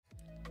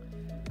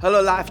Hello,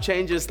 Life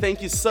Changers.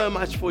 Thank you so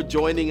much for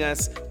joining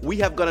us. We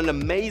have got an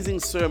amazing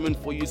sermon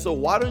for you. So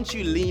why don't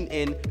you lean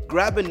in,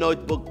 grab a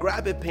notebook,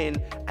 grab a pen,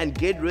 and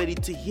get ready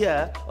to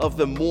hear of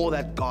the more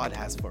that God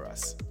has for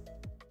us.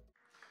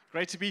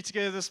 Great to be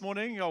together this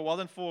morning. You're well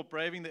done for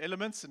braving the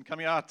elements and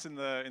coming out in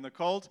the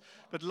cold.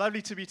 But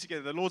lovely to be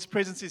together. The Lord's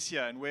presence is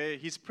here, and where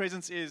His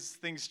presence is,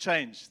 things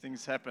change,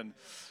 things happen.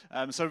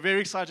 So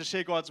very excited to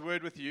share God's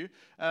word with you.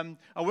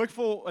 I work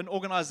for an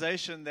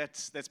organization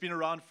that's been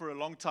around for a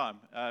long time,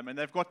 and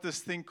they've got this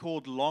thing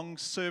called Long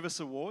Service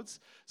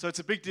Awards. So it's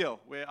a big deal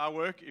where I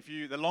work.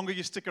 The longer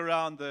you stick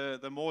around,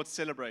 the more it's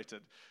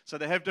celebrated. So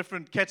they have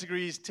different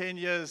categories: 10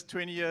 years,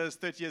 20 years,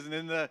 30 years, and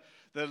then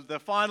the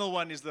final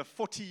one is the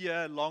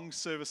 40-year Long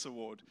Service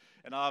Award.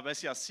 And our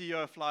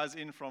CEO flies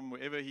in from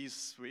wherever he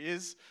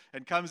is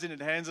and comes in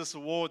and hands us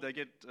an award. They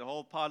get a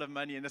whole pile of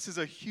money, and this is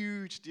a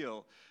huge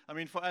deal. I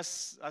mean, for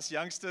us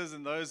youngsters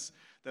and those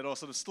that are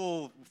sort of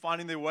still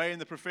finding their way in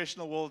the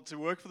professional world, to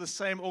work for the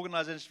same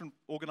organization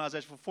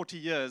for 40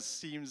 years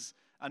seems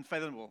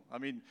unfathomable. I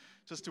mean,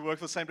 just to work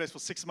for the same place for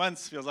 6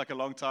 months feels like a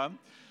long time.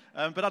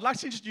 But I'd like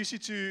to introduce you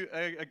to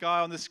a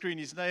guy on the screen.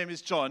 His name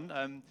is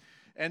John.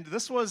 And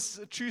this was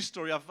a true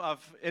story.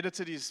 I've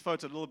edited his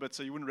photo a little bit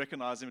so you wouldn't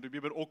recognize him. It would be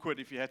a bit awkward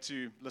if you had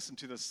to listen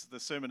to the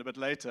sermon a bit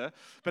later.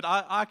 But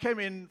I came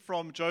in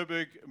from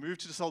Joburg,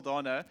 moved to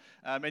Saldanha,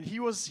 and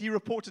he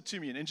reported to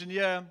me, an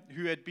engineer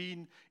who had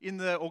been in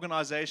the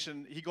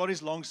organization. He got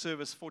his long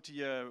service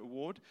 40-year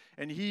award,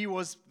 and he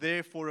was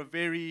there for a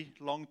very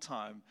long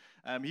time.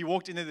 He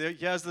walked in there.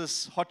 He has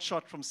this hot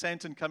shot from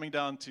Sandton coming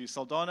down to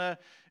Saldanha,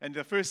 and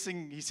the first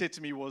thing he said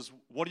to me was,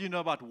 "What do you know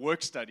about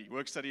work study?"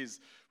 Work study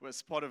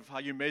was part of how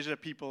you measure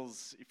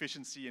people's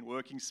efficiency and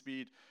working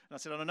speed. And I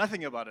said, "I know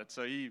nothing about it."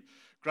 So he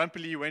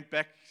grumpily went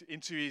back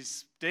into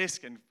his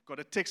desk and got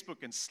a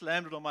textbook and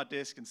slammed it on my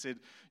desk and said,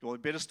 "You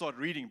better start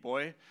reading,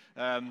 boy."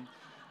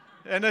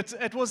 And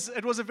it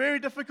was a very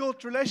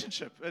difficult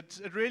relationship. It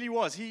really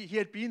was. He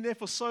had been there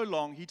for so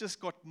long. He just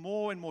got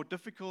more and more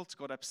difficult,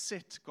 got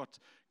upset, got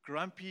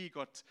grumpy,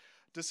 got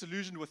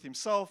disillusioned with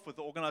himself, with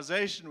the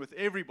organization, with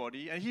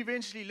everybody, and he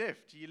eventually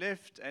left. He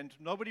left, and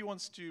nobody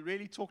wants to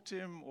really talk to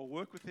him or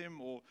work with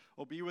him or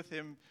be with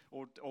him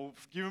or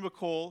give him a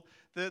call.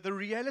 The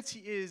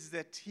reality is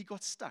that he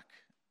got stuck.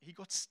 He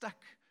got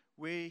stuck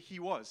where he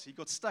was. He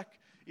got stuck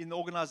in the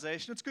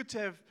organization. It's good to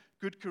have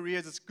good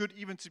careers. It's good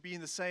even to be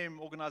in the same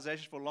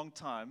organization for a long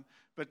time.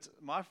 But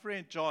my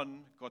friend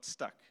John got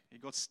stuck. He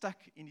got stuck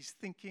in his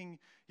thinking.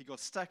 He got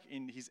stuck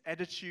in his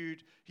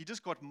attitude. He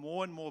just got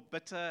more and more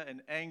bitter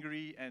and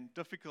angry and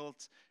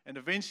difficult. And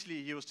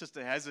eventually he was just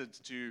a hazard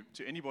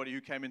to anybody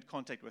who came in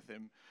contact with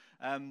him.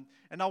 And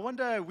I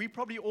wonder, we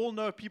probably all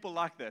know people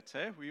like that.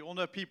 We all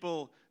know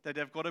people that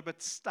have got a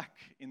bit stuck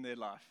in their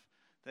life.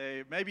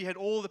 They maybe had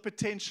all the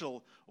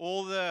potential,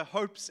 all the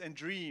hopes and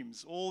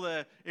dreams,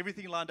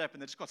 everything lined up,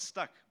 and they just got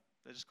stuck.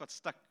 They just got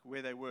stuck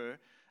where they were.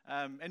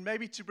 And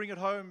maybe to bring it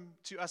home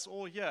to us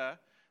all here,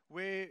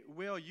 where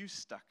are you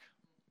stuck?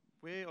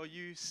 Where are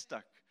you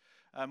stuck?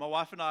 My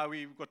wife and I,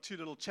 we've got two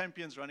little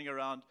champions running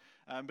around,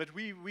 but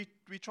we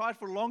tried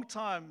for a long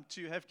time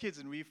to have kids,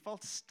 and we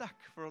felt stuck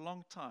for a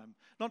long time.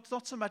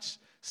 Not so much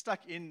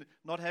stuck in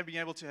not having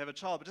able to have a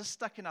child, but just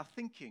stuck in our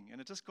thinking, and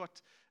it just got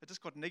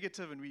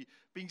negative. And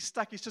being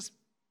stuck is just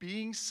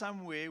being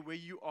somewhere where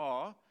you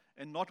are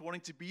and not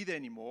wanting to be there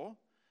anymore,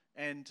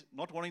 and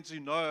not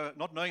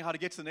knowing how to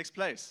get to the next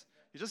place.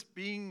 You're just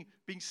being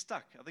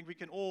stuck. I think we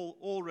can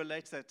all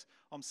relate to that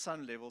on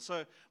some level.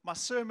 So my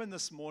sermon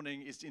this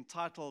morning is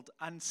entitled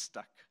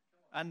Unstuck.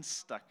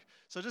 Unstuck.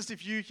 So just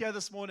if you're here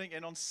this morning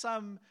and on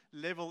some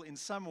level, in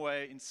some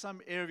way, in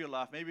some area of your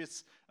life, maybe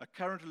it's a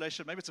current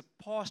relationship, maybe it's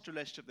a past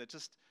relationship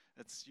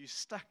you're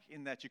stuck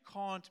in that. You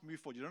can't move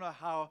forward. You don't know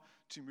how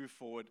to move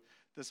forward.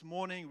 This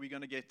morning, we're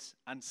going to get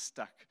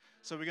unstuck.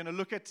 So we're going to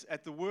look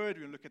at the Word,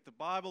 we're going to look at the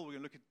Bible, we're going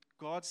to look at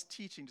God's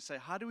teaching to say,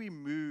 how do we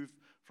move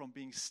from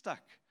being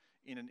stuck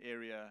in an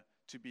area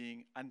to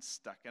being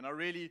unstuck? And I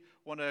really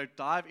want to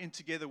dive in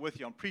together with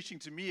you. I'm preaching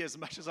to me as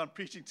much as I'm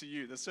preaching to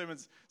you. The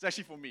sermon's it's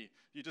actually for me.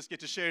 You just get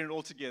to share it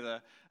all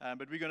together.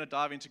 But we're going to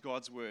dive into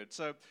God's Word.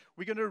 So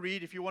we're going to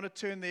read, if you want to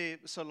turn there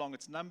so long,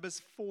 it's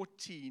Numbers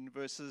 14,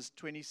 verses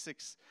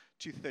 26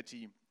 to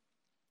 30.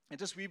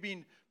 And we've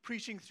been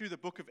preaching through the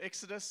book of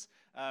Exodus,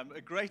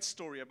 a great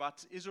story about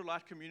the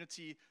Israelite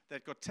community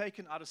that got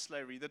taken out of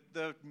slavery.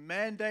 The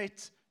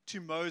mandate to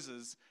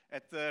Moses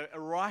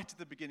right at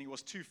the beginning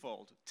was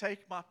twofold.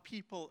 Take my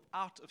people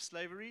out of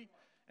slavery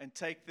and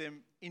take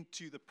them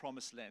into the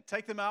promised land.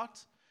 Take them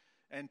out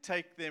and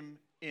take them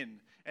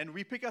in. And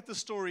we pick up the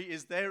story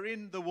is they're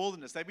in the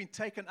wilderness. They've been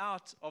taken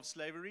out of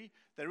slavery.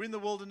 They're in the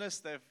wilderness.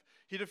 They've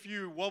hit a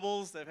few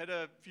wobbles. They've had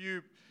a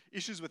few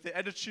issues with their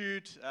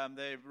attitude.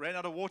 They ran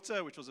out of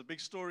water, which was a big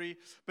story.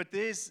 But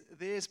there's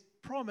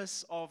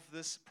promise of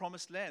this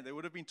promised land. They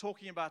would have been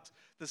talking about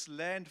this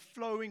land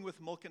flowing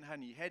with milk and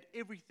honey, had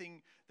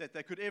everything that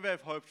they could ever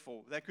have hoped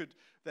for. They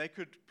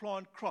could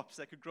plant crops.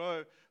 They could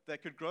grow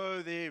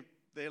their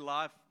their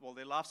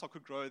lifestyle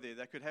could grow there.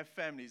 They could have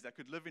families. They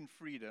could live in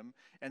freedom.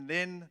 And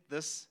then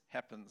this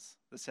happens.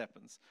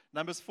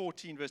 Numbers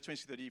 14, verse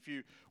 20-30. If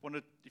you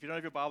don't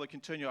have your Bible, you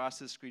can turn your eyes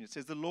to the screen. It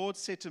says, "The Lord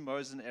said to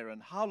Moses and Aaron,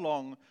 how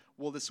long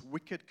will this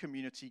wicked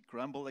community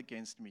grumble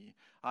against me?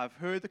 I've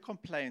heard the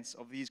complaints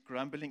of these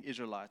grumbling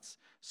Israelites.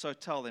 So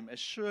tell them, as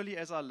surely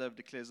as I live,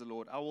 declares the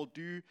Lord, I will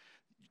do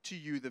to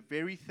you the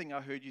very thing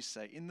I heard you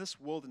say. In this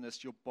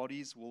wilderness, your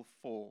bodies will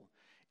fall.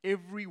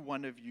 Every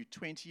one of you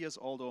 20 years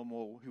old or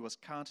more who was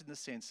counted in the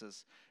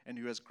census and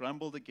who has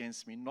grumbled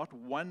against me, not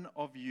one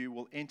of you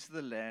will enter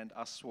the land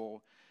I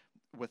swore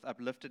with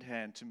uplifted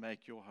hand to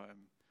make your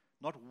home.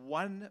 Not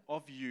one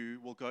of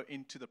you will go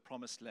into the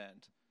promised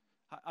land."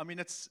 I mean,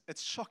 it's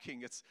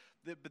shocking.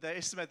 But they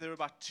estimate there are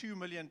about 2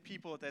 million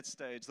people at that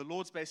stage. The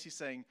Lord's basically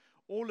saying,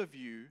 all of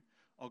you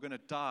are going to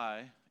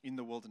die in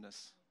the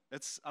wilderness.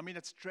 It's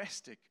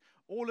drastic.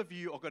 All of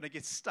you are going to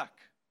get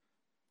stuck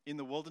in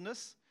the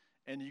wilderness,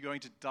 and you're going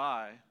to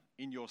die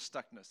in your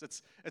stuckness.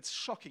 It's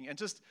shocking. And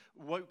just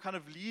kind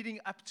of leading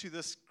up to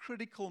this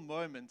critical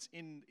moment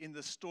in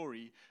the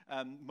story,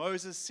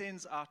 Moses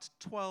sends out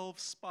 12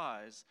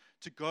 spies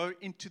to go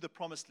into the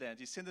promised land.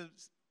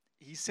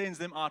 He sends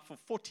them out for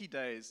 40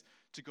 days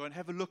to go and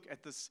have a look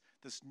at this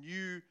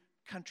new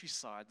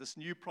countryside, this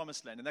new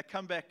promised land. And they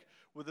come back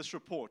with this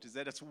report, is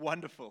that it's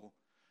wonderful.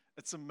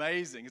 It's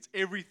amazing. It's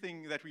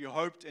everything that we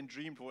hoped and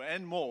dreamed for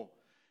and more.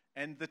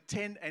 And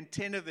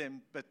 10 of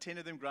them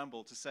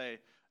grumble to say,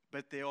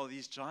 but there are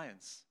these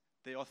giants.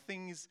 There are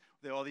things,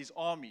 there are these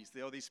armies,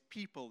 there are these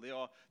people,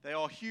 they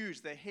are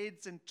huge. They're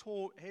heads and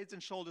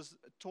shoulders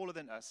taller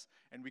than us,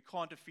 and we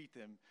can't defeat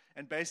them.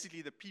 And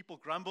basically the people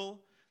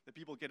grumble, the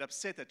people get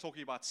upset. They're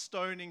talking about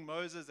stoning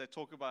Moses. They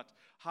talk about,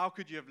 how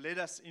could you have led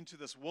us into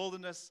this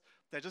wilderness?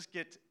 They just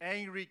get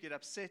angry, get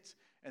upset,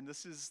 and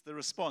this is the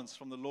response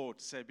from the Lord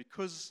to say,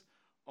 because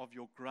of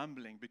your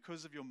grumbling,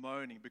 because of your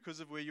moaning, because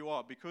of where you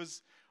are,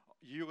 because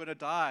you're going to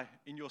die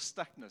in your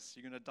stuckness.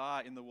 You're going to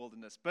die in the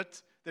wilderness.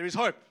 But there is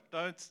hope.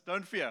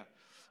 Don't fear.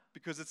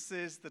 Because it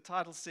says, the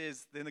title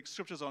says, then the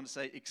scriptures on to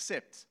say,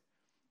 except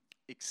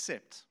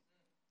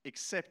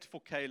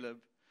for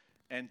Caleb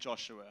and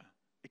Joshua,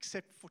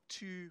 except for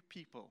 2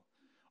 people.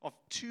 Of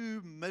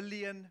 2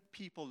 million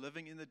people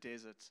living in the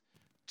desert,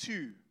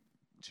 two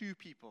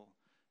people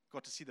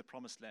got to see the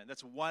promised land.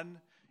 That's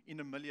 1 in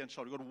a million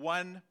shot. We've got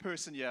 1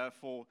 person here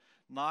for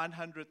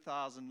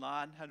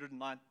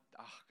 900,909.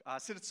 I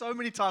said it so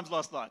many times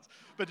last night,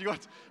 but you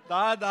got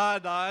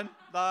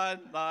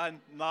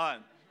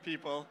 99999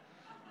 people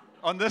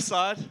on this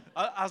side.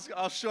 I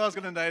was sure I was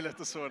going to nail it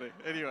this morning.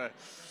 Anyway,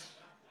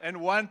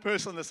 and 1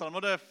 person on this side. I'm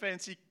not a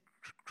fancy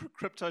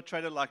crypto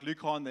trader like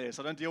Luke Hahn there,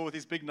 so I don't deal with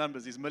these big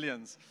numbers, these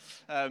millions.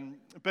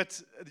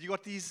 But you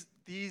got these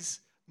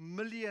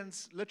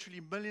millions,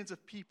 literally millions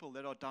of people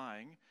that are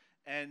dying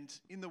and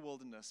in the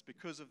wilderness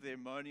because of their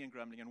moaning and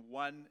grumbling, and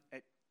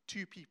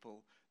 2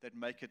 people that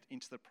make it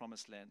into the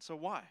promised land. So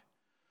why?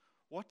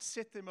 What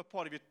set them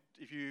apart?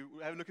 If you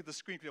have a look at the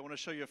screen, I want to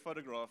show you a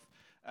photograph.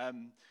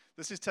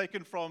 This is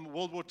taken from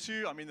World War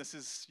II. I mean, this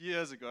is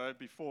years ago,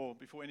 before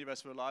any of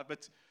us were alive.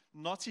 But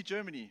Nazi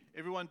Germany,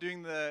 everyone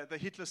doing the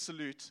Hitler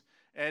salute.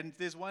 And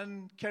there's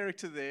one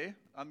character there.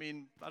 I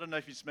mean, I don't know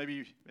if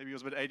maybe he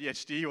was a bit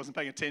ADHD, he wasn't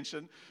paying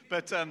attention.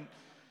 But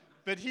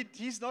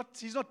he's not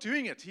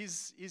doing it.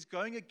 He's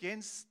going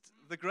against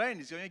the grain.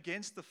 He's going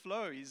against the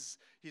flow. He's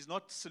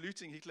not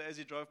saluting Hitler as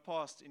he drove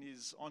past in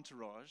his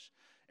entourage.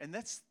 And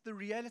that's the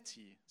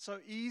reality. So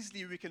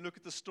easily we can look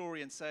at the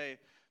story and say,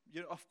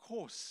 of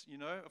course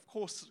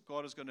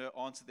God is going to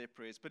answer their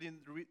prayers. But in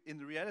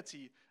the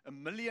reality,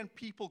 1 million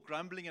people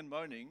grumbling and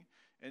moaning,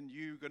 and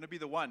you're going to be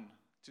the one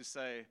to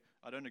say,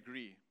 I don't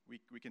agree.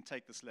 We can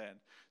take this land.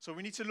 So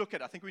we need to look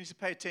at, I think we need to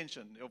pay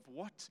attention of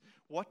what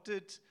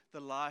did the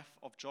life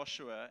of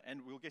Joshua,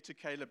 and we'll get to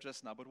Caleb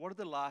just now, but what did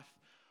the life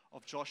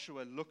of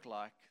Joshua look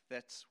like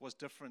that was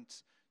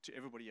different to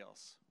everybody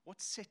else? What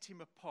set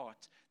him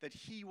apart that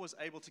he was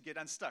able to get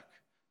unstuck?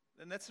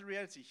 And that's the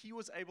reality. He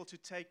was able to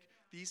take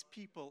these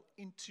people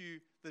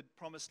into the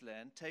promised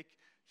land, take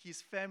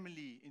his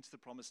family into the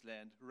promised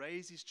land,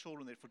 raise his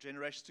children there for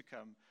generations to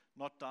come,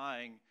 not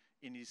dying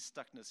in his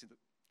stuckness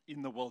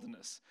in the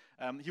wilderness.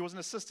 He was an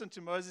assistant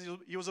to Moses.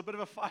 He was a bit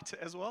of a fighter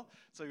as well.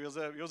 So he was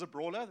a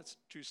brawler. That's a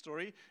true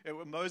story.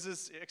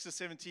 Moses, Exodus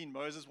 17,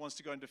 Moses wants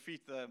to go and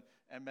defeat the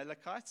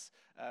Amalekites,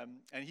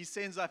 and he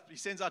sends out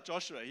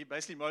Joshua.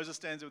 Moses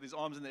stands there with his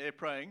arms in the air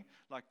praying,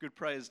 like good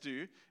prayers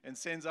do, and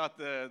sends out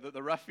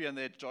the ruffian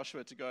there,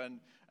 Joshua, to go and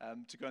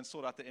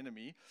sort out the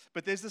enemy.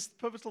 But there's this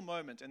pivotal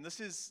moment, and this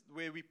is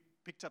where we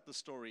picked up the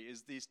story,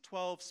 is these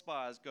 12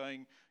 spies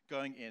going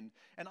in.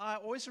 And I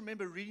always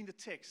remember reading the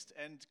text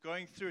and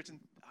going through it, and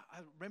I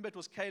remember it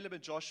was Caleb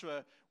and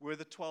Joshua were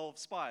the 12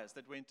 spies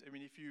that went. I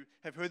mean, if you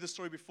have heard the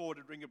story before, it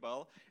would ring a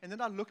bell. And then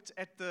I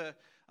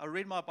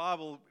read my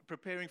Bible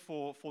preparing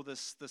for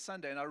this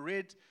Sunday, and I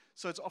read,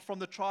 so it's from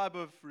the tribe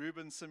of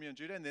Reuben, Simeon,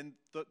 Judah, and then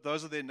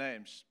those are their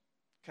names.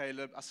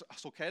 Caleb, I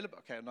saw Caleb,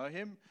 okay, I know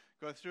him,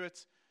 go through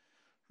it,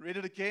 read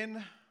it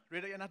again,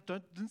 read it, and I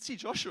didn't see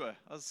Joshua.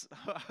 I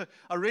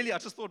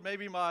just thought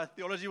maybe my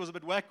theology was a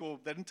bit whack, or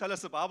they didn't tell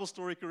us the Bible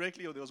story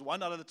correctly, or there was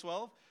one out of the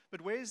 12.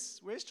 But where's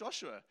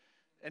Joshua?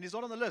 And he's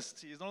not on the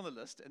list. He's not on the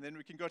list. And then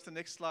we can go to the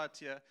next slide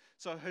here.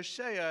 So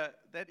Hoshea,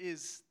 that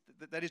is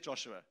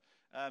Joshua.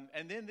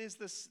 And then there's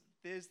this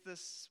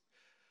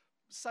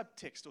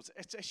subtext.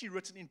 It's actually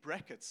written in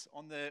brackets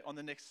on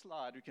the next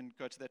slide. We can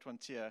go to that one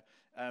here.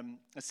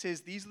 It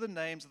says, these are the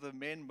names of the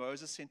men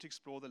Moses sent to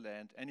explore the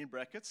land. And in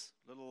brackets,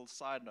 little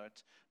side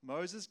note,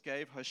 Moses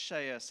gave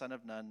Hoshea, son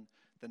of Nun,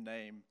 the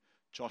name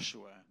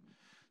Joshua.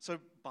 So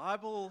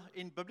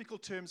in biblical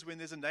terms, when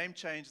there's a name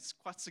change, it's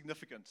quite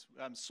significant.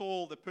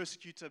 Saul, the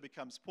persecutor,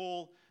 becomes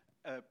Paul.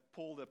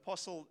 Paul, the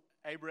apostle.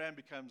 Abraham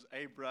becomes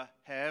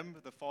Abraham,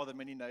 the father of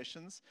many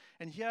nations.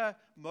 And here,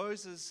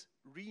 Moses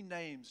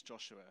renames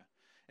Joshua.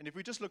 And if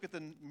we just look at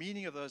the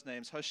meaning of those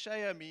names,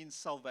 Hoshea means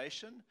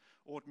salvation,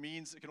 or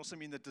it can also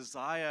mean the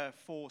desire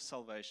for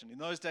salvation. In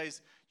those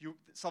days,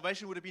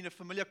 salvation would have been a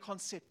familiar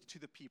concept to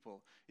the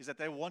people, is that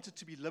they wanted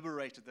to be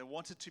liberated, they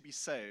wanted to be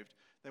saved,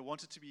 they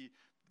wanted to be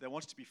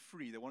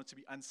free, they wanted to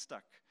be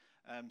unstuck.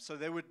 So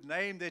they would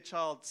name their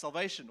child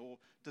salvation or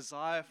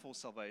desire for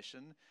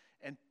salvation.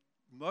 And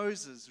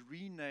Moses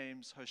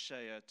renames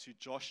Hoshea to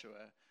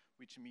Joshua,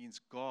 which means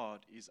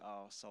God is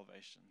our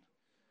salvation.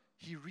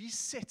 He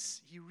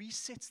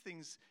resets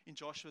things in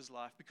Joshua's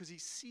life because he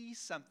sees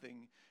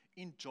something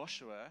in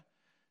Joshua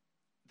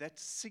that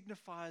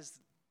signifies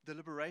the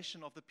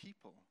liberation of the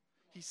people.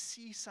 He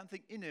sees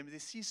something in him. He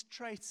sees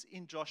traits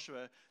in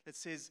Joshua that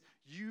says,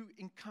 you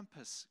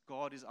encompass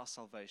God is our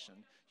salvation.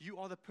 You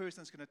are the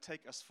person that's going to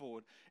take us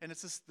forward. And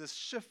it's this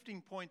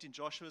shifting point in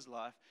Joshua's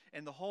life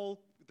and the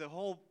whole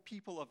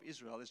people of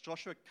Israel as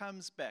Joshua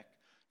comes back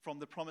from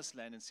the promised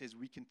land and says,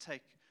 we can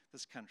take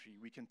this country.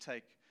 We can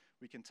take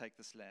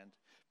this land.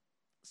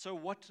 So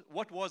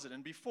what was it?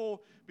 And before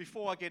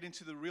I get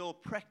into the real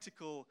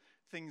practical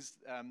things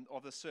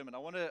of the sermon, I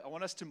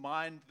want us to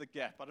mind the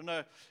gap. I don't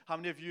know how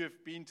many of you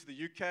have been to the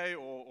UK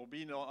or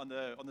been on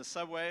the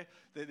subway.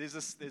 There's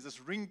this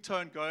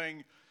ringtone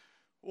going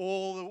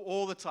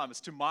all the time.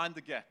 It's to mind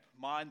the gap.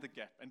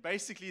 And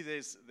basically,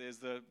 there's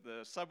the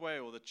subway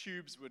or the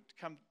tubes would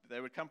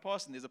come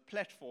past, and there's a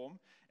platform,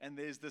 and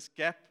there's this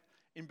gap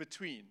in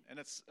between, and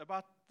it's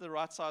about the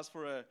right size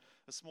for a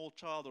small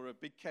child or a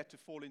big cat to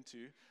fall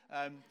into.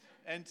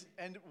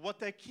 And what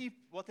they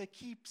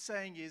keep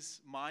saying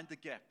is mind the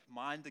gap.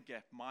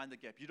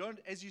 You don't,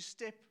 as you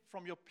step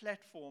from your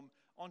platform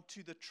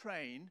onto the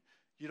train,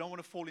 you don't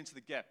want to fall into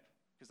the gap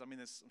because I'm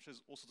sure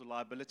there's all sorts of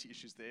liability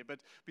issues there. But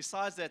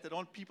besides that, they don't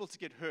want people to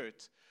get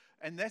hurt.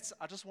 And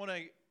I just want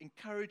to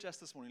encourage us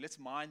this morning. Let's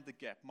mind the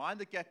gap. Mind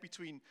the gap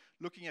between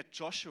looking at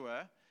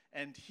Joshua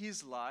and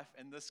his life,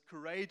 and this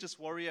courageous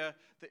warrior,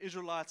 the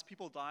Israelites,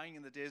 people dying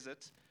in the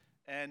desert,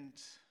 and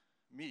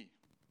me,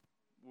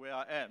 where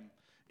I am,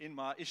 in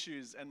my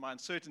issues and my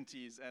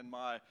uncertainties and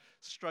my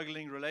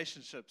struggling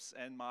relationships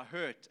and my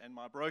hurt and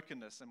my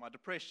brokenness and my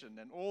depression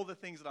and all the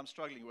things that I'm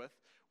struggling with.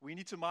 We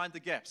need to mind the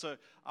gap. So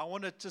I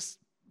want to just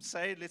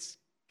say, let's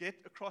get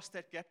across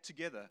that gap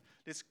together.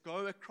 Let's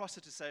go across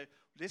it to say,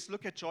 let's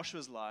look at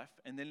Joshua's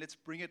life, and then let's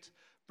bring it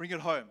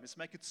home. Let's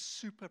make it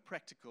super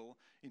practical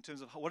in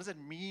terms of what does it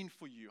mean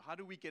for you? How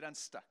do we get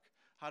unstuck?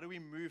 How do we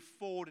move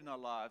forward in our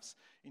lives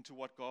into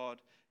what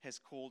God has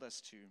called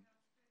us to?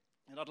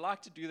 And I'd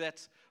like to do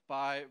that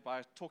by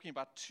talking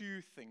about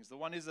two things. The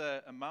one is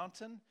a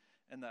mountain,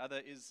 and the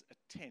other is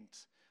a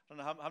tent. I don't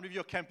know, how many of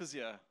you are campers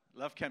here?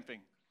 Love camping?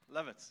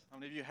 Love it. How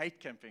many of you hate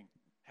camping?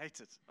 Hate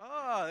it.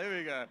 Oh, there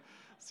we go.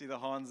 See the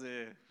Hans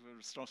there,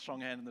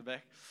 strong hand in the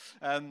back.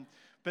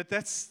 But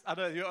that's, I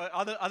don't know,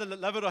 either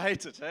love it or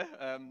hate it.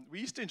 Eh? We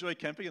used to enjoy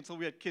camping until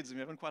we had kids, and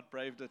we haven't quite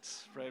braved it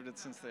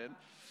since then.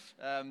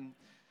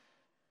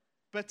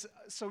 But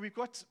so we've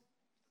got,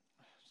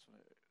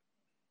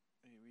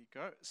 there we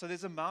go. So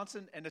there's a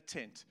mountain and a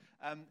tent.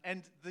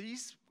 And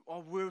these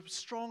were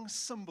strong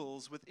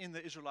symbols within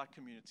the Israelite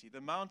community.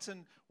 The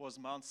mountain was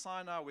Mount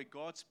Sinai, where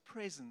God's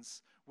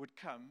presence would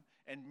come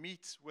and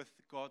meet with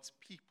God's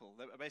people.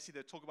 Basically,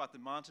 they talk about the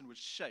mountain would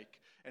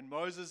shake, and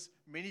Moses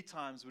many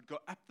times would go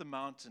up the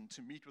mountain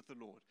to meet with the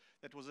Lord.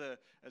 It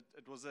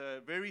was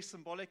a very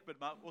symbolic, but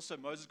also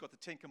Moses got the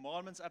Ten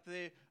Commandments up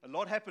there. A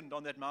lot happened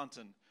on that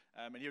mountain,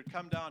 and he would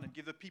come down and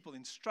give the people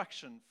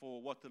instruction for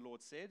what the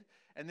Lord said.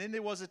 And then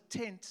there was a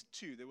tent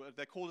too.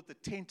 They called it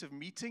the tent of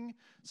meeting.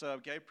 So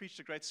Gabe preached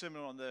a great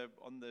sermon on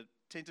the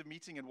tent of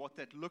meeting and what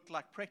that looked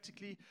like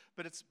practically.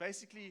 But it's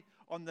basically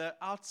on the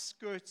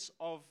outskirts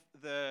of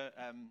the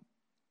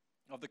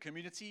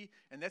community,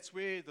 and that's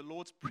where the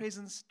Lord's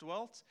presence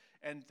dwelt.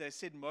 And they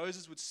said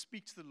Moses would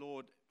speak to the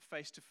Lord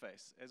face to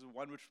face, as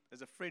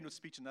a friend would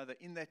speak to another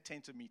in that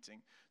tent of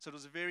meeting. So it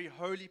was a very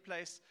holy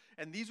place.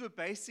 And these were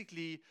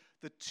basically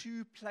the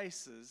two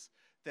places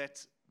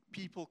that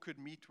people could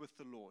meet with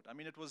the Lord.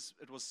 It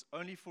was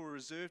only for a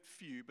reserved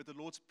few, but the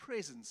Lord's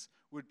presence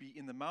would be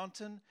in the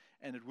mountain,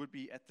 and it would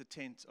be at the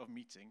tent of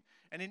meeting.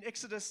 And in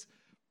Exodus,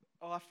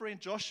 our friend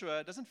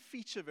Joshua doesn't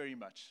feature very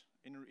much.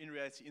 in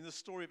reality, in the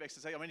story of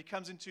Exodus. I mean, he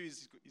comes into,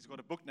 he's got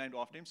a book named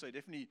after him, so he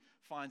definitely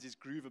finds his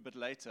groove a bit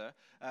later.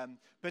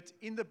 But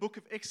in the book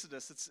of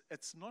Exodus,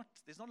 there's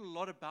not a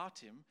lot about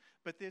him,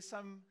 but there's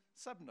some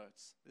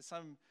subnotes, there's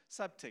some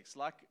subtext,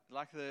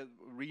 like the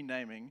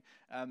renaming.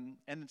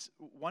 And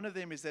one of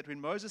them is that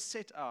when Moses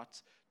set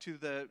out to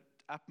the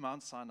up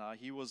Mount Sinai,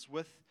 he was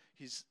with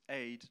his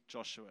aide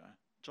Joshua.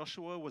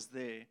 Joshua was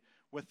there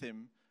with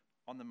him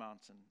on the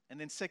mountain. And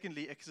then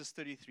secondly, Exodus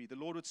 33, the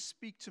Lord would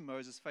speak to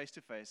Moses face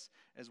to face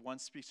as one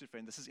speaks to a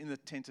friend. This is in the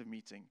tent of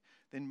meeting.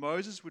 Then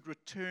Moses would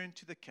return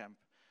to the camp.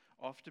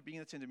 After being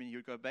in the tent of meeting, he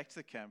would go back to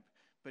the camp.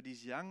 But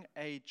his young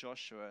aide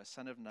Joshua,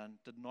 son of Nun,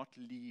 did not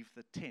leave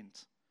the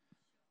tent.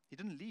 He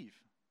didn't leave.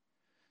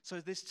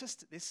 So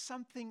there's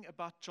something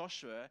about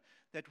Joshua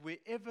that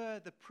wherever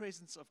the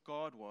presence of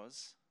God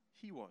was,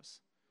 he was.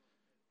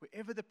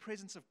 Wherever the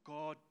presence of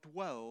God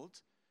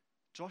dwelled,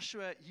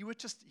 Joshua, he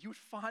would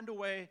find a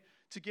way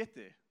to get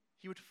there.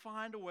 He would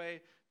find a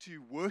way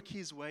to work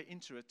his way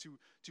into it,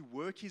 to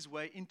work his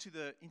way into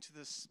the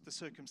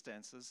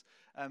circumstances.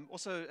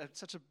 Also,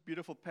 such a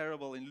beautiful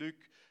parable in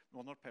Luke,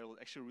 well, not parable,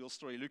 actually a real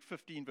story. Luke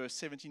 15, verse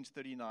 17 to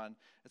 39.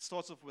 It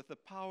starts off with, the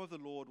power of the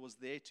Lord was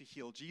there to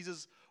heal.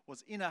 Jesus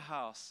was in a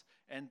house,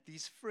 and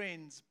these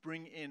friends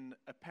bring in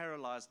a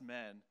paralyzed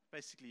man,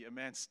 basically a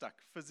man stuck,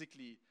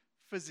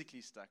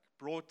 physically stuck,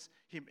 brought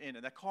him in,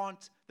 and they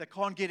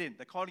can't get in.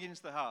 They can't get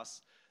into the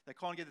house. They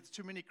can't get. There's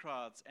too many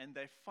crowds, and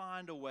they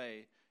find a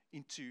way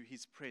into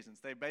his presence.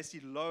 They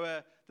basically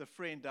lower the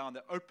friend down. They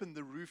open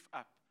the roof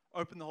up,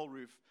 open the whole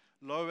roof,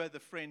 lower the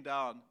friend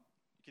down.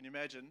 You can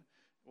imagine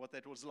what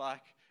that was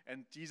like.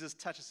 And Jesus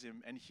touches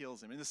him and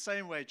heals him. In the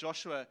same way,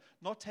 Joshua,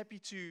 not happy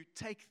to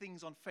take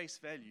things on face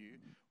value,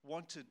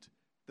 wanted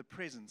the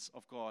presence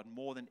of God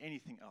more than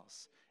anything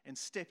else, and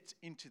stepped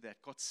into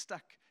that, got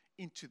stuck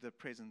into the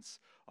presence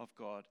of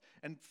God.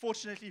 And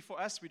fortunately for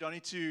us, we don't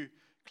need to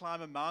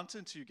climb a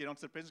mountain to get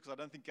onto the presence, because I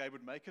don't think Gabe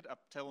would make it up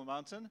Table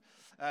Mountain.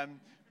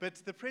 But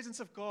the presence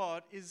of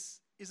God is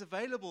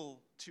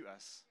available to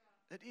us.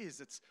 It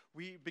is.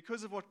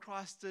 Because of what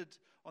Christ did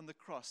on the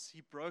cross,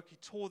 he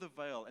tore the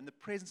veil, and the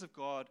presence of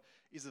God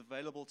is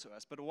available to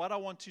us. But what I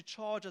want to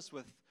charge us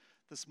with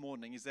this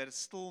morning is that it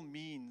still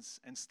means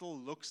and still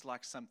looks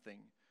like something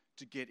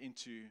to get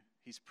into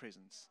his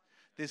presence.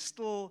 There's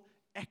still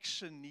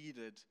action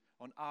needed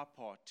on our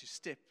part to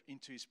step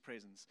into his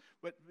presence.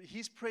 But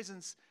his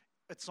presence,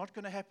 it's not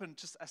going to happen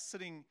just us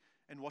sitting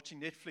and watching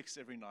Netflix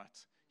every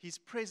night. His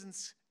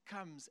presence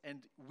comes,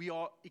 and we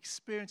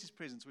experience his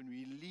presence when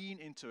we lean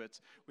into it,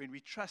 when we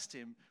trust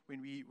him,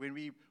 when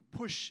we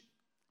push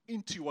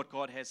into what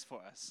God has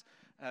for us.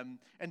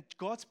 And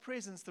God's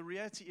presence, the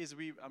reality is,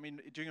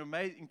 during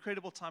an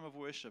incredible time of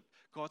worship,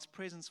 God's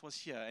presence was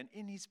here, and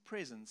in his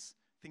presence,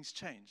 things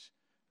change.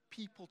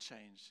 People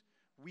change.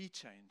 We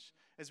change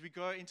as we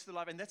go into the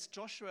life. And that's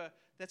Joshua.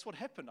 That's what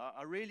happened.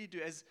 I really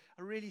do.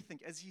 I really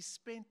think as he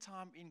spent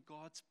time in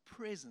God's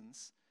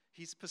presence,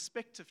 his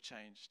perspective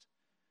changed.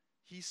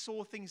 He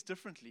saw things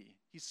differently.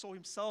 He saw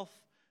himself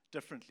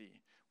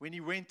differently. When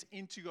he went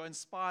in to go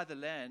inspire the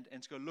land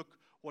and to go look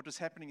what was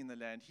happening in the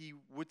land, he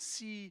would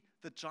see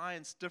the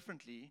giants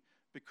differently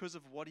because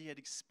of what he had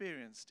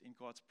experienced in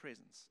God's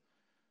presence.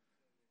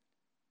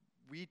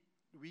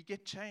 We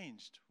get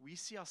changed. We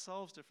see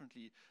ourselves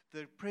differently.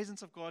 The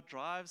presence of God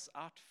drives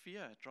out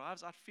fear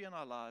in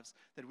our lives,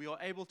 that we are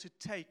able to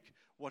take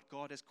what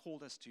God has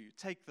called us to,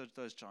 take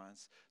those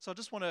giants. So I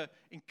just want to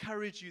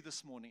encourage you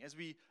this morning, as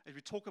we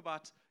talk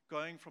about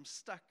going from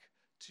stuck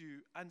to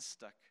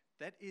unstuck.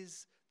 That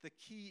is the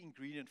key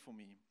ingredient for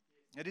me.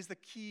 That is the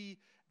key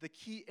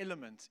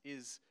element,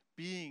 is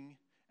being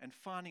and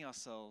finding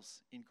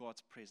ourselves in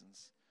God's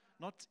presence,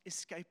 not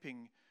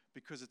escaping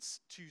because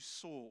it's too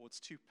sore or it's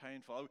too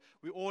painful.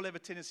 We all have a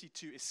tendency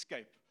to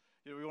escape.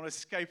 We want to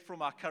escape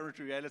from our current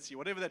reality,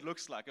 whatever that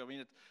looks like.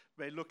 It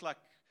may look like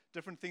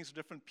different things to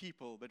different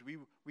people, but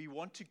we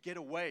want to get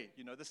away.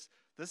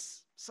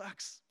 This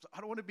sucks. I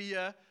don't want to be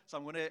here, so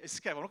I'm going to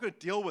escape. I'm not going to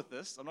deal with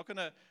this. I'm not going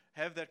to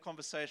have that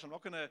conversation.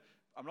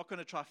 I'm not going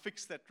to try to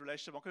fix that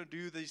relationship. I'm not going to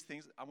do these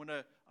things.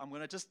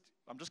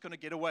 I'm just going to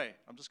get away.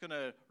 I'm just going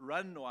to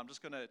run, or I'm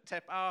just going to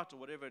tap out, or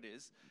whatever it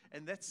is.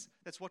 And that's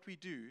what we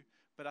do.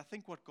 But I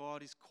think what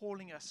God is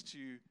calling us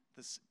to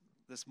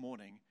this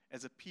morning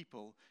as a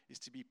people is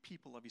to be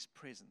people of his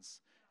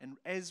presence. And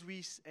as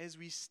we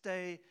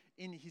stay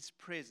in his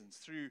presence,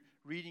 through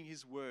reading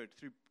his word,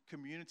 through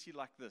community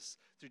like this,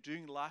 through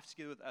doing life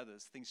together with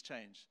others, things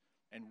change,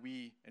 and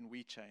we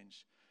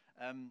change.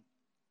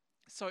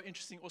 So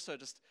interesting also,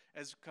 just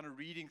as kind of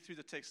reading through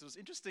the text, it was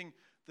interesting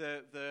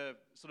the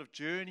sort of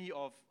journey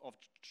of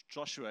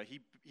Joshua.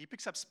 He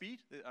picks up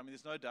speed.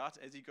 There's no doubt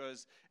as he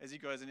goes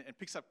and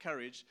picks up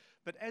courage.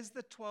 But as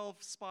the 12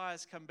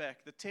 spies come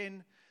back, the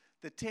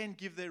 10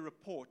 give their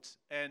report,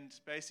 and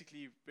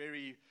basically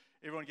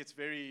everyone gets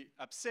very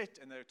upset,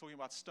 and they're talking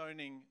about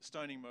stoning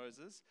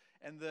Moses.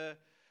 And the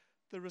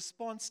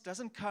response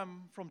doesn't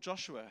come from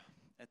Joshua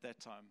at that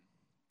time.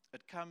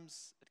 It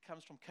comes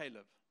from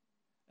Caleb.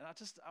 And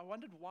I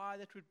wondered why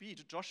that would be.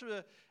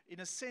 Joshua,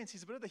 in a sense,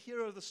 he's a bit of the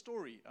hero of the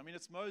story. I mean,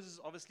 it's Moses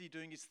obviously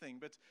doing his thing,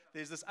 but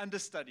there's this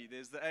understudy,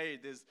 there's the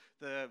aide, there's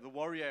the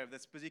warrior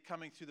that's busy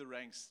coming through the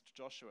ranks to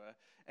Joshua.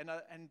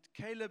 And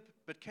Caleb,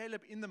 but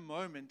Caleb in the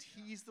moment,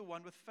 he's the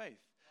one with faith.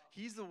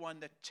 He's the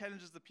one that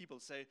challenges the people.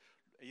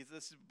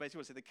 This is basically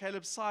what I said. The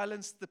Caleb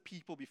silenced the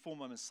people before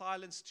Moses,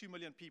 silenced 2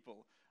 million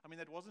people. I mean,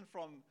 that wasn't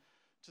from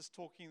just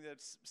talking,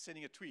 that's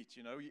sending a tweet.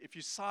 You know, if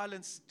you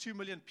silence 2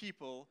 million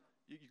people,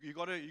 you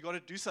got to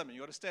do something.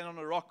 You got to stand on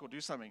a rock or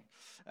do something.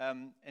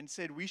 And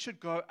said, we should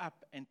go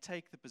up and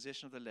take the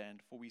possession of the land,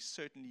 for we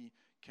certainly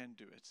can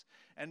do it.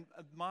 And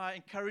my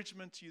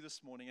encouragement to you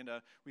this morning, and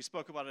we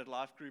spoke about it at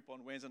Life Group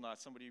on Wednesday night.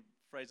 Somebody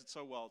phrased it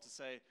so well to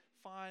say,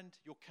 find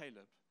your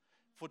Caleb.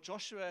 For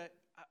Joshua,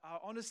 I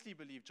honestly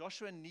believe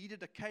Joshua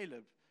needed a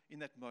Caleb in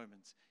that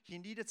moment. He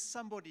needed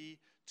somebody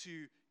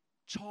to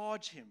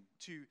charge him,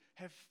 to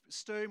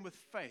stir him with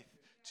faith,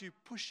 to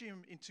push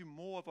him into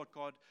more of what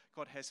God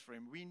has for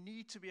him. We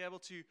need to be able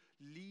to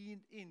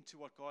lean into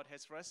what God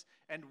has for us.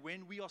 And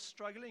when we are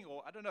struggling,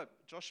 or I don't know,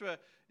 Joshua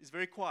is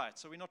very quiet,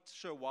 so we're not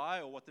sure why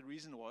or what the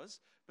reason was,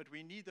 but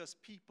we need those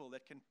people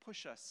that can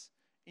push us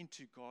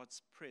into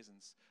God's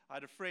presence. I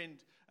had a friend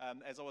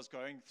as I was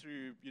going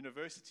through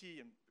university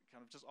and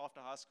kind of just after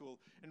high school,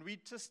 and we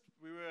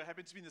were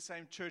happened to be in the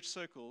same church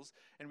circles,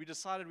 and we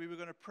decided we were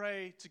going to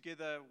pray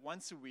together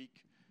once a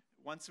week,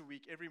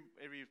 every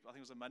I think it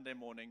was a Monday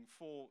morning,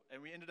 and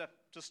we ended up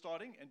just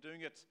starting and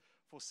doing it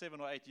for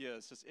 7 or 8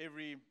 years. Just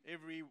every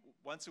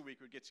once a week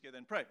we'd get together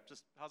and pray.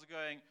 Just how's it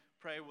going?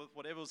 Pray with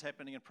whatever was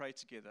happening and pray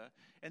together.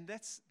 And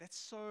it's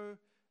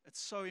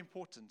so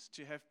important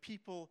to have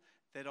people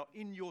that are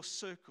in your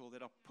circle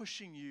that are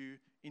pushing you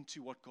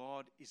into what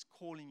God is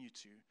calling you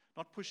to,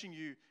 not pushing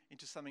you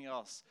into something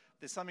else.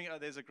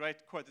 There's a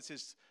great quote that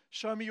says,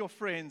 "Show me your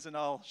friends, and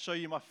I'll show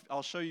you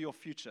your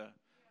future."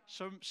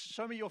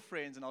 Show me your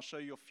friends, and I'll show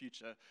you your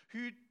future.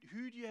 Who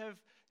do you have?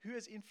 Who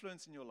has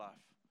influence in your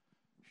life?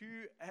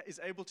 Who is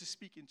able to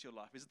speak into your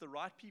life? Is it the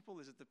right people?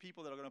 Is it the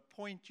people that are going to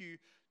point you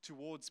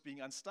towards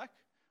being unstuck?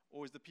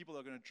 Or is the people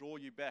that are going to draw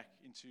you back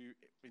into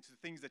the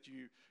things that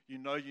you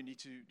know you need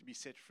to be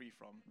set free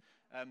from?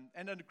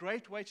 And a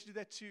great way to do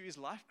that too is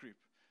Life Group.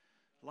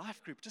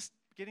 Life Group, just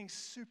getting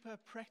super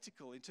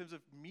practical in terms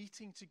of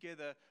meeting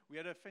together. We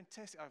had I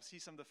see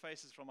some of the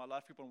faces from our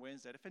Life Group on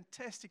Wednesday. Had a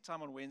fantastic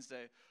time on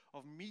Wednesday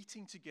of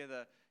meeting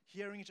together,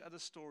 hearing each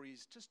other's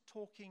stories, just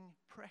talking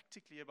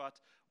practically about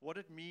what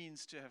it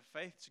means to have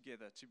faith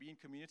together, to be in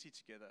community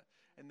together.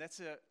 And that's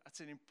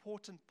an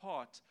important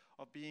part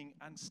of being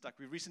unstuck.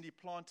 We've recently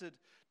planted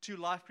 2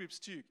 Life Groups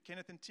too,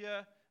 Kenneth and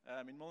Tia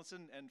in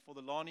Milton, and for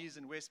the Lanis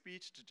in West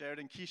Beach, to Jared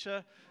and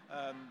Keisha.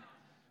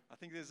 I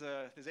think there's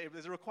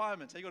a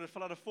requirement. You've got to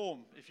fill out a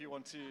form if you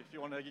want to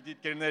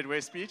get in there at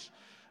West Beach.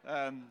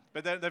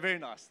 But they're very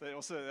nice. They're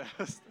also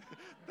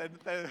they're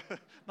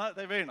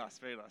very nice,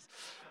 very nice.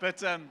 But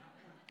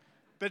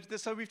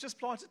so we've just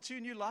planted 2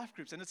 new Life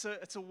Groups, and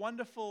it's a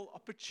wonderful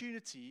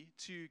opportunity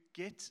to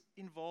get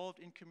involved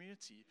in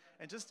community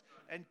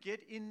and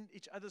get in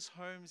each other's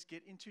homes,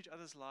 get into each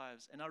other's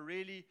lives. And a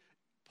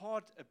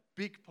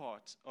big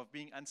part of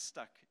being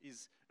unstuck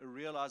is a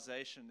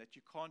realization that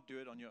you can't do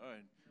it on your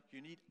own. You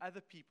need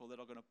other people that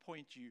are going to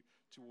point you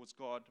towards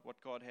God,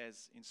 what God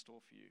has in store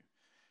for you.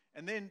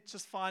 And then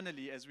just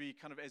finally, as we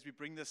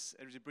bring this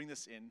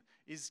in,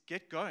 is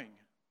get going.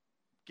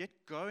 Get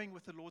going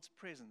with the Lord's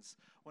presence.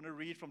 I want to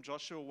read from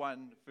Joshua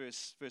 1,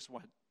 verse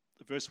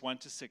 1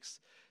 to 6.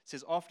 It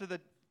says, After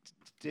the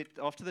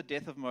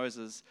death of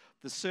Moses,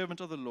 the servant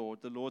of the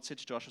Lord said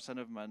to Joshua, son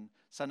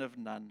of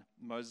Nun,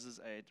 Moses'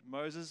 aide,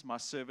 Moses, my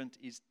servant,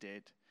 is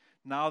dead.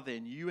 Now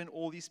then, you and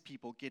all these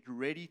people get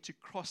ready to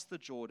cross the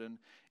Jordan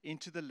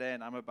into the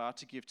land I'm about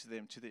to give to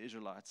them, to the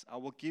Israelites. I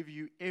will give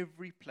you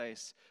every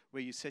place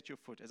where you set your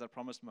foot, as I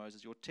promised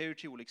Moses. Your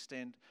territory will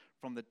extend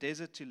from the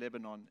desert to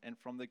Lebanon and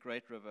from the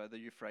great river, the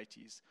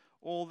Euphrates,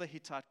 all the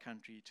Hittite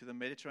country to the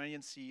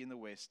Mediterranean Sea in the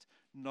west.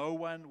 No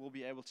one will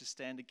be able to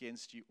stand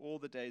against you all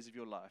the days of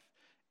your life.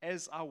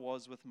 As I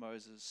was with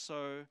Moses,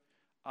 so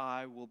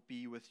I will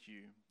be with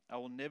you. I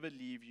will never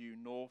leave you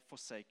nor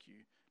forsake you.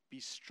 Be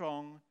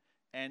strong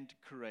and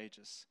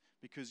courageous,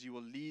 because you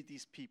will lead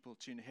these people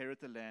to inherit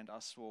the land I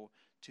swore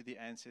to the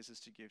ancestors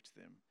to give to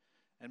them.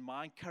 And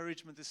my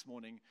encouragement this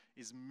morning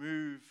is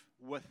move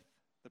with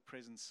the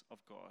presence of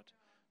God.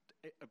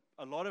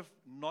 A lot of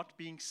not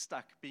being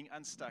stuck, being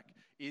unstuck,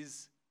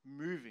 is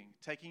moving,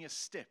 taking a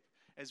step.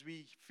 As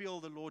we feel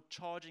the Lord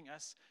charging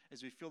us,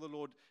 as we feel the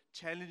Lord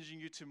challenging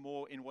you to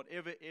more in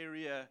whatever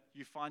area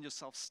you find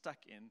yourself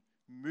stuck in,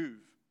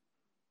 move,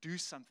 do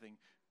something.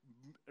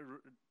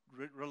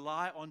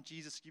 Rely on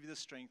Jesus to give you the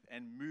strength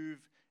and move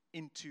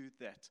into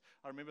that.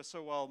 I remember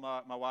so well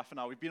my wife and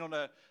I, we've been on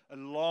a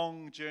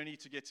long journey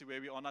to get to where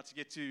we are now, to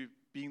get to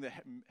being the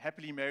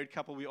happily married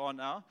couple we are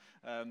now.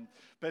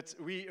 But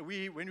we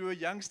when we were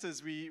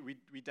youngsters, we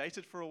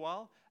dated for a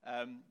while,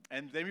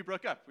 and then we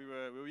broke up. We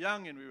were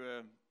young, and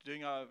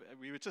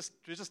we were just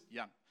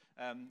young.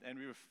 And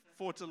we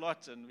fought a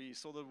lot, and we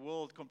saw the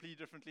world completely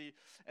differently.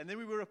 And then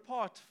we were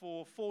apart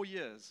for 4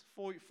 years,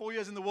 4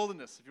 years in the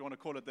wilderness, if you want to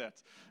call it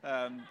that.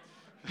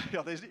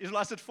 Yeah, the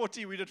Israelites did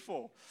 40, we did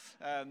 4.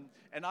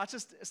 And I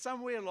just,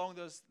 somewhere along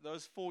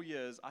those 4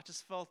 years, I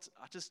just felt,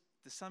 there's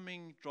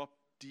something dropped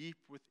deep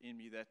within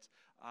me that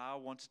I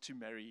wanted to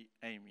marry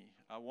Amy.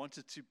 I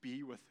wanted to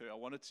be with her. I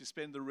wanted to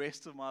spend the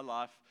rest of my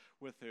life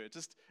with her.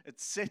 It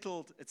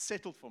settled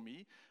for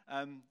me.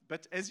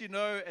 But as you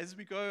know, as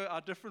we go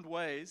our different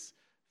ways,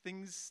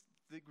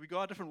 we go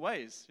our different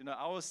ways. You know,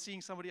 I was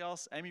seeing somebody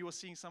else. Amy was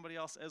seeing somebody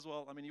else as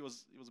well. I mean, he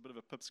was a bit of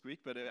a pipsqueak,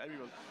 but Amy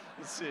was.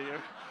 Let's see.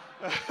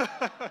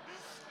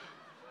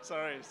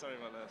 Sorry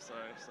about that.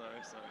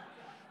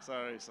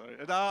 Sorry.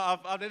 No,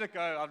 I've let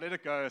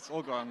it go. It's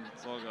all gone.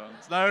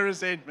 There's no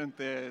resentment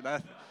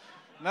there.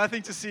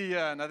 Nothing to see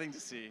here. Nothing to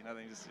see.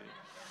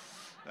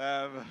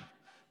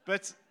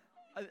 But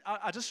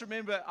I just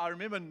remember. I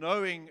remember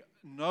knowing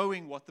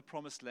what the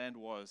promised land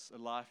was, a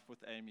life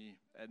with Amy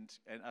and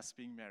us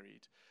being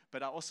married.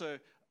 But I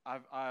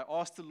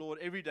asked the Lord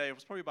every day. It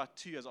was probably about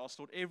 2 years. I asked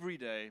the Lord every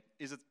day,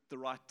 is it the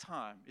right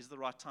time? Is it the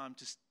right time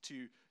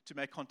to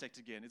make contact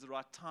again? Is it the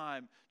right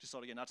time to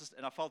start again?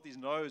 And I felt these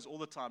no's all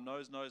the time.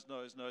 No's.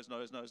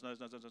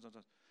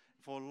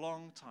 For a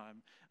long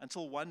time,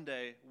 until one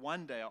day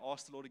I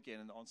asked the Lord again,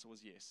 and the answer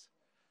was yes.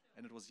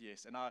 And it was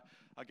yes. And I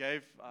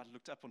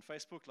looked up on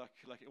Facebook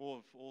like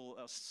all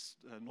us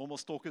normal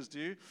stalkers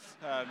do.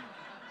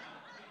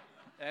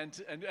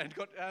 And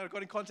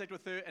got in contact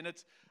with her, and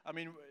if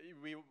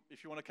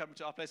you want to come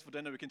to our place for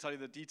dinner, we can tell you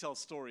the detailed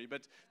story.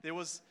 But there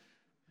was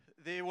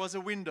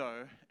a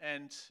window,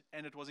 and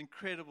it was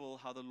incredible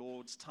how the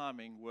Lord's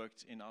timing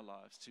worked in our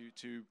lives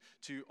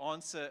to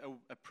answer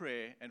a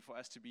prayer and for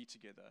us to be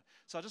together.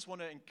 So I just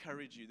want to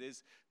encourage you.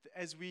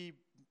 As we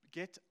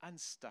get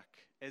unstuck,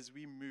 as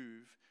we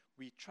move,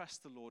 we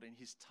trust the Lord in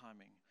His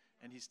timing.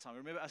 And His time.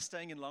 Remember us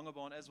staying in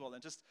Langebaan as well,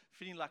 and just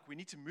feeling like we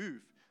need to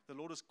move. The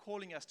Lord is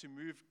calling us to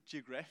move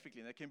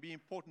geographically, and that can be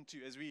important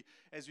too. As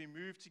we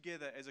move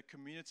together as a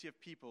community of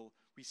people,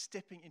 we're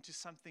stepping into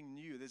something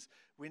new.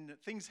 When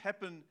things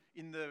happen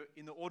in the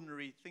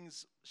ordinary,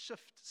 things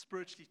shift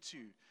spiritually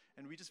too.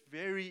 And we're just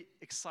very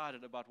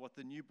excited about what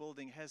the new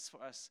building has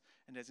for us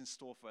and has in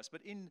store for us.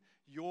 But in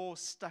your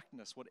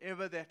stuckness,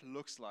 whatever that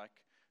looks like,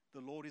 the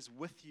Lord is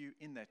with you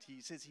in that. He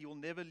says He will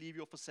never leave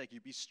you or forsake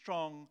you. Be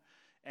strong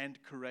and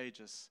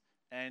courageous,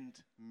 and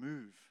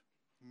move.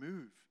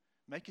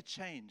 Make a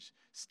change.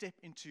 Step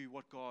into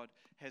what God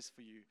has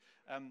for you.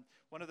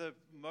 One of the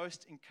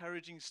most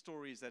encouraging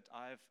stories that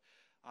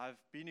I've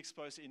been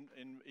exposed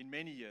in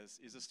many years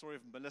is the story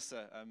of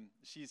Melissa.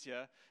 She's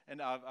here,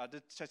 and I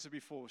did chat to her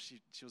before.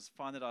 She was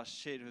fine that I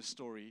shared her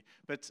story.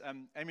 But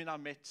Amy and I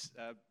met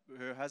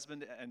her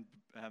husband and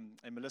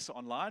Melissa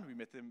online. We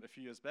met them a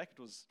few years back.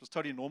 It was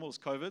totally normal. It was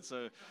COVID,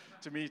 so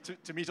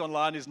to meet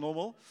online is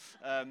normal.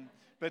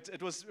 But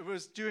it was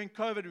during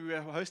COVID. We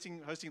were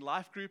hosting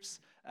life groups,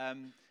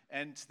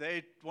 and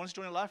they wanted to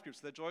join a life group.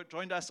 So they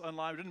joined us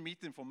online. We didn't meet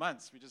them for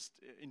months. We just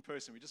in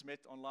person. We just met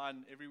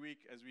online every week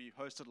as we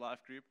hosted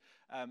life group.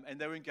 And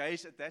they were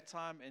engaged at that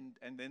time,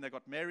 and then they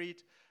got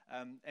married.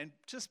 And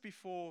just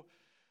before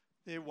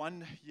their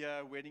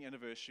 1-year wedding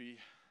anniversary,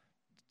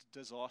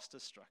 disaster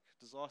struck.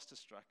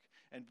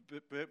 And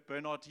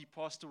Bernard, he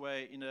passed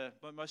away in a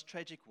most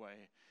tragic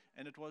way.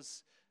 And it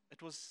was.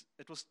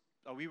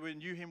 We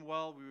knew him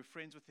well. We were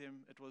friends with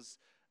him. It was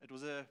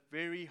a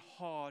very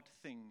hard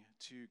thing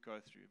to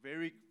go through,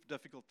 very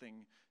difficult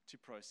thing to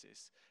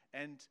process.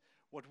 And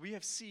what we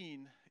have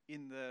seen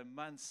in the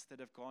months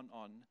that have gone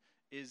on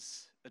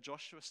is a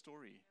Joshua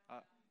story. I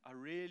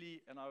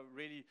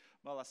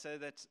say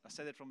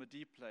that from a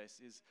deep place,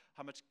 is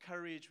how much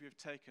courage we have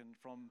taken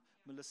from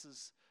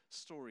Melissa's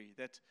story,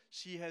 that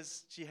she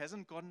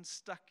hasn't gotten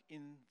stuck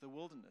in the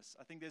wilderness.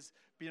 I think there's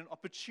been an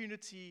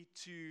opportunity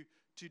to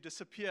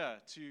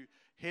disappear, to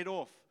head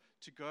off,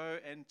 to go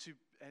and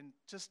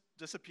just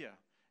disappear.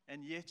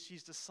 And yet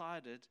she's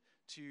decided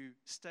to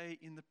stay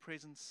in the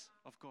presence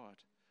of God.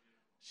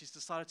 She's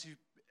decided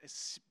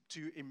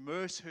to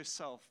immerse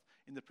herself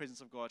in the presence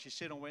of God. She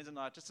shared on Wednesday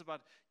night just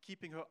about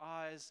keeping her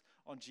eyes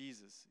on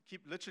Jesus.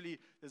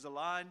 There's a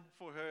line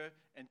for her,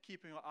 and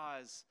keeping her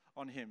eyes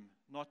on Him,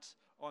 not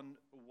on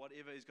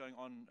whatever is going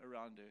on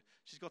around her.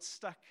 She's got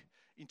stuck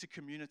into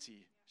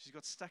community. She's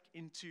got stuck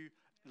into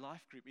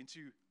life group,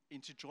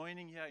 into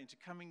joining here, into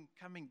coming,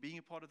 being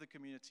a part of the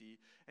community.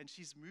 And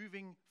she's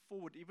moving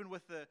forward, even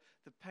with the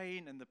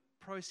pain and the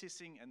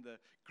processing and the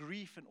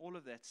grief and all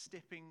of that,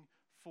 stepping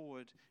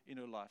forward in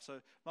her life.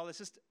 So, Mal, I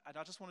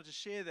just wanted to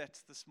share that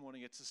this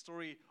morning. It's a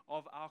story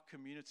of our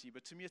community,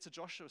 but to me, it's a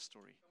Joshua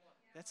story.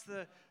 That's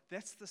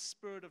the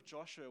spirit of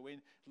Joshua.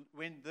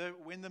 When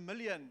the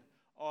million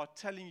are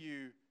telling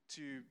you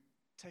to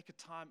take a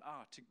time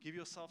out, to give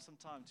yourself some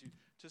time,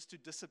 to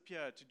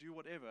disappear, to do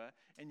whatever,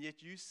 and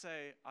yet you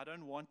say, I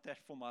don't want that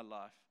for my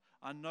life.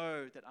 I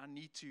know that I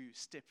need to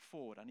step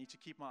forward. I need to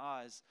keep my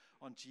eyes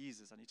on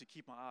Jesus. I need to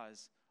keep my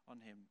eyes on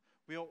Him.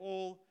 We are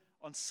all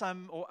on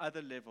some or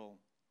other level,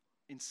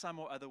 in some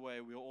or other way,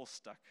 we are all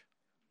stuck.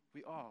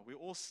 We are. We're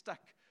all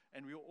stuck,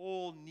 and we're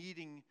all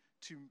needing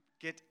to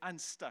get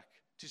unstuck,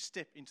 to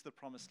step into the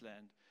promised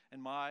land.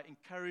 And my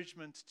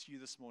encouragement to you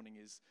this morning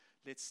is,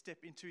 let's step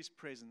into His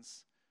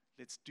presence.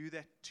 Let's do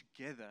that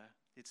together.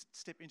 Let's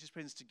step into His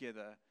presence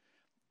together,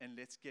 and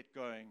let's get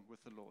going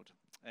with the Lord.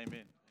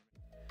 Amen.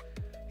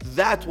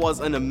 That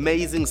was an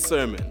amazing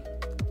sermon.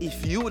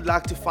 If you would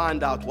like to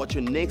find out what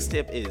your next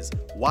step is,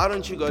 why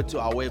don't you go to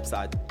our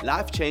website,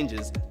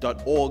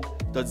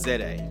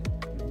 lifechanges.org.za,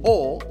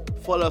 or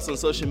follow us on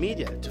social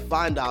media to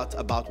find out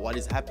about what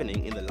is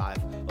happening in the life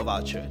of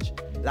our church.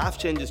 Life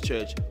Changes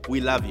Church,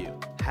 we love you.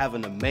 Have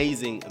an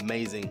amazing,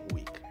 amazing week.